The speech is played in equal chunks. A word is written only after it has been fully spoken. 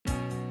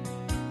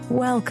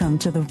Welcome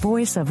to the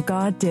Voice of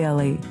God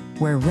Daily,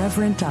 where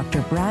Reverend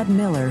Dr. Brad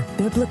Miller,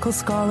 biblical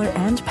scholar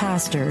and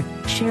pastor,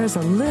 shares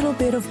a little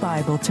bit of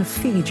Bible to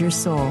feed your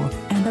soul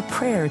and a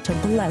prayer to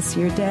bless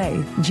your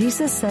day.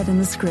 Jesus said in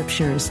the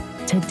scriptures,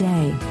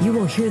 "Today you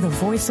will hear the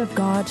voice of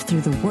God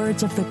through the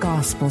words of the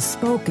gospel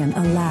spoken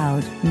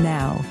aloud."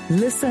 Now,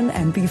 listen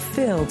and be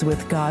filled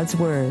with God's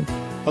word.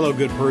 Hello,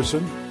 good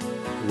person.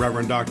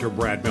 Reverend Dr.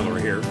 Brad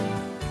Miller here,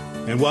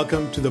 and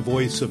welcome to the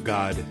Voice of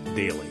God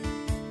Daily,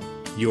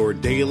 your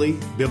daily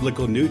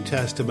biblical New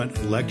Testament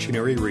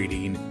lectionary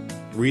reading,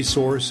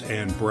 resource,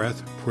 and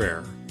breath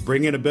prayer.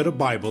 Bring in a bit of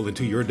Bible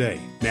into your day.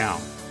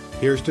 Now,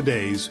 here's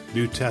today's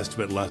New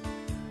Testament lesson.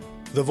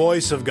 The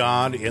voice of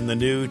God in the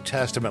New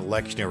Testament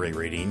lectionary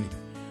reading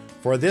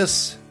for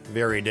this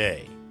very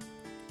day.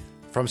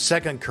 From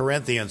 2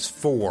 Corinthians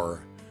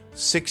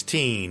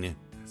 4:16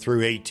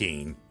 through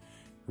 18,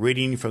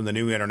 reading from the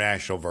New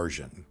International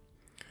Version.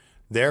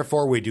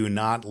 Therefore we do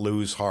not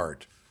lose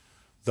heart.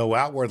 Though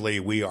outwardly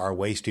we are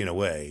wasting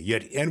away,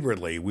 yet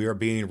inwardly we are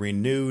being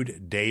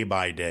renewed day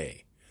by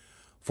day.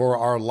 For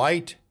our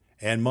light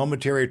and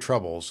momentary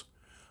troubles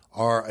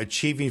are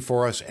achieving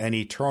for us an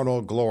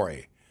eternal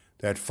glory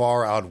that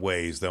far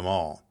outweighs them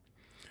all.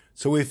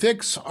 So we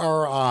fix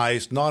our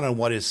eyes not on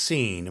what is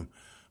seen,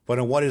 but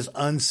on what is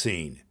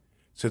unseen,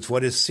 since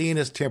what is seen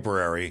is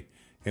temporary,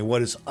 and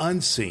what is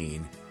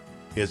unseen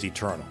is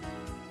eternal.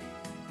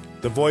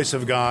 The voice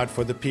of God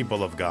for the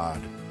people of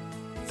God.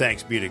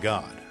 Thanks be to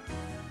God.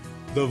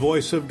 The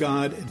Voice of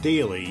God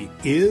Daily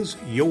is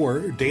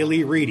your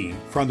daily reading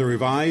from the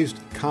Revised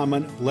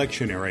Common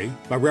Lectionary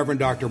by Reverend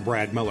Dr.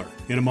 Brad Miller.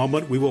 In a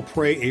moment, we will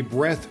pray a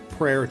breath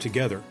prayer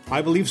together.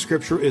 I believe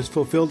Scripture is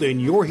fulfilled in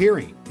your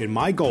hearing, and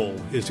my goal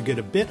is to get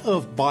a bit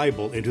of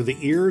Bible into the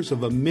ears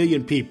of 1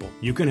 million people.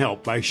 You can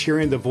help by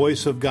sharing the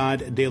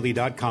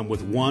voiceofgoddaily.com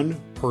with one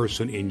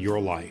person in your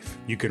life.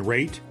 You can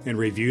rate and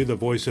review the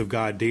Voice of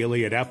God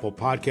Daily at Apple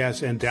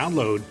Podcasts and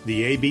download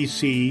the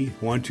ABC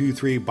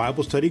 123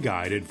 Bible Study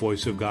Guide at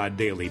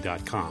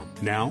voiceofgoddaily.com.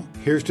 Now,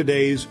 here's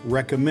today's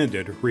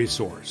recommended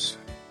resource.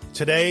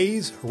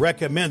 Today's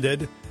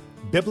recommended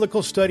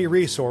biblical study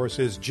resource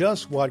is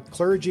just what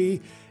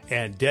clergy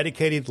and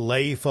dedicated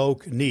lay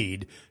folk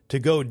need to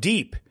go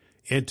deep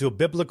into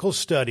biblical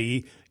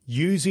study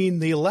using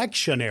the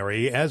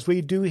lectionary as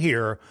we do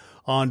here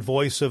on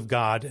Voice of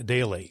God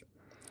Daily.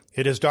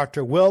 It is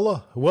Dr.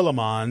 Will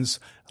Willimon's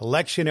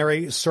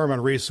lectionary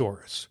sermon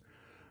resource.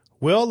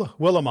 Will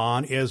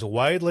Willimon is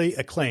widely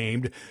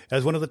acclaimed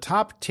as one of the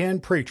top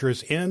 10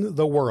 preachers in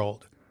the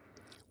world.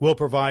 Will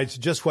provides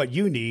just what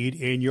you need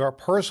in your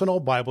personal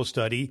Bible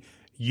study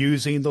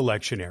using the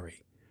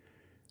lectionary.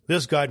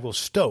 This guide will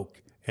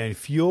stoke and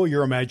fuel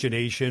your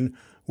imagination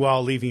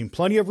while leaving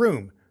plenty of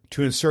room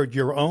to insert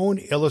your own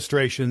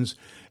illustrations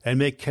and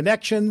make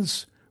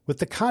connections with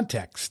the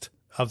context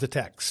of the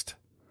text.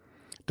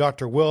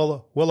 Dr.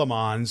 Will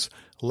Willimon's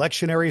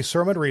lectionary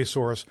sermon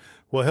resource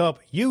will help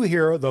you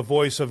hear the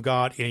voice of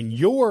God in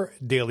your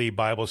daily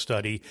Bible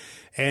study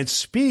and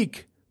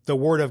speak the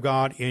Word of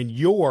God in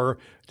your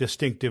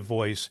distinctive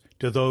voice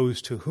to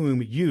those to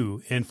whom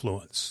you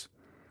influence.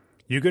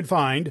 You can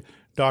find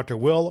Dr.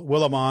 Will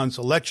Willimon's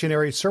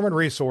lectionary sermon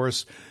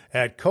resource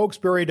at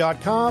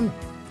Cokesbury.com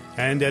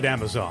and at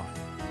Amazon.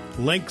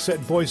 Links at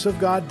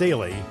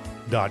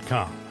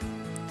voiceofgoddaily.com.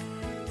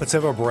 Let's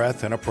have a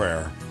breath and a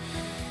prayer.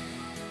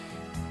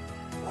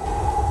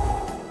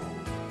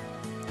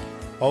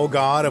 O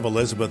God of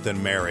Elizabeth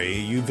and Mary,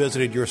 you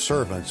visited your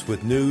servants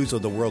with news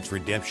of the world's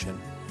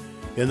redemption.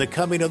 In the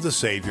coming of the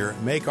Savior,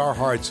 make our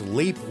hearts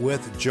leap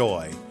with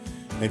joy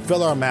and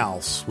fill our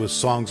mouths with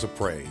songs of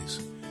praise,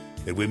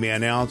 that we may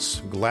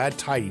announce glad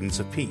tidings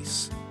of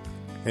peace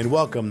and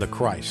welcome the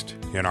Christ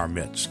in our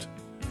midst.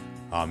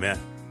 Amen.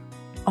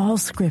 All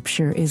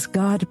Scripture is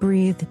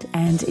God-breathed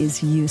and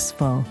is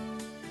useful.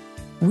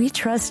 We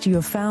trust you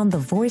have found the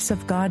Voice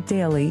of God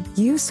Daily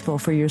useful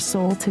for your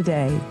soul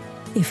today.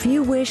 If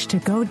you wish to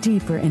go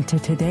deeper into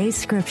today's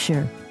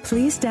Scripture,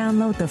 please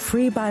download the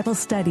free Bible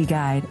study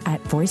guide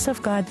at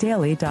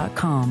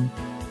voiceofgoddaily.com.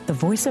 The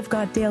Voice of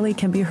God Daily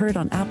can be heard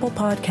on Apple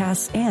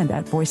Podcasts and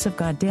at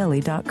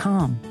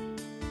voiceofgoddaily.com.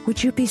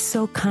 Would you be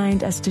so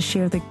kind as to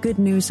share the good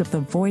news of the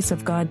Voice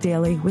of God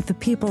Daily with the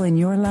people in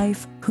your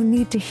life who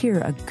need to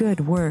hear a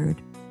good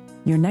word?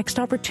 Your next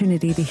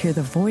opportunity to hear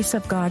the Voice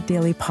of God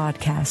Daily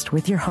podcast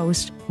with your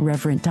host,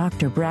 Reverend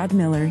Dr. Brad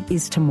Miller,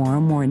 is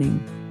tomorrow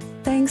morning.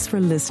 Thanks for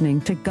listening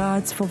to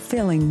God's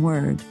fulfilling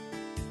Word.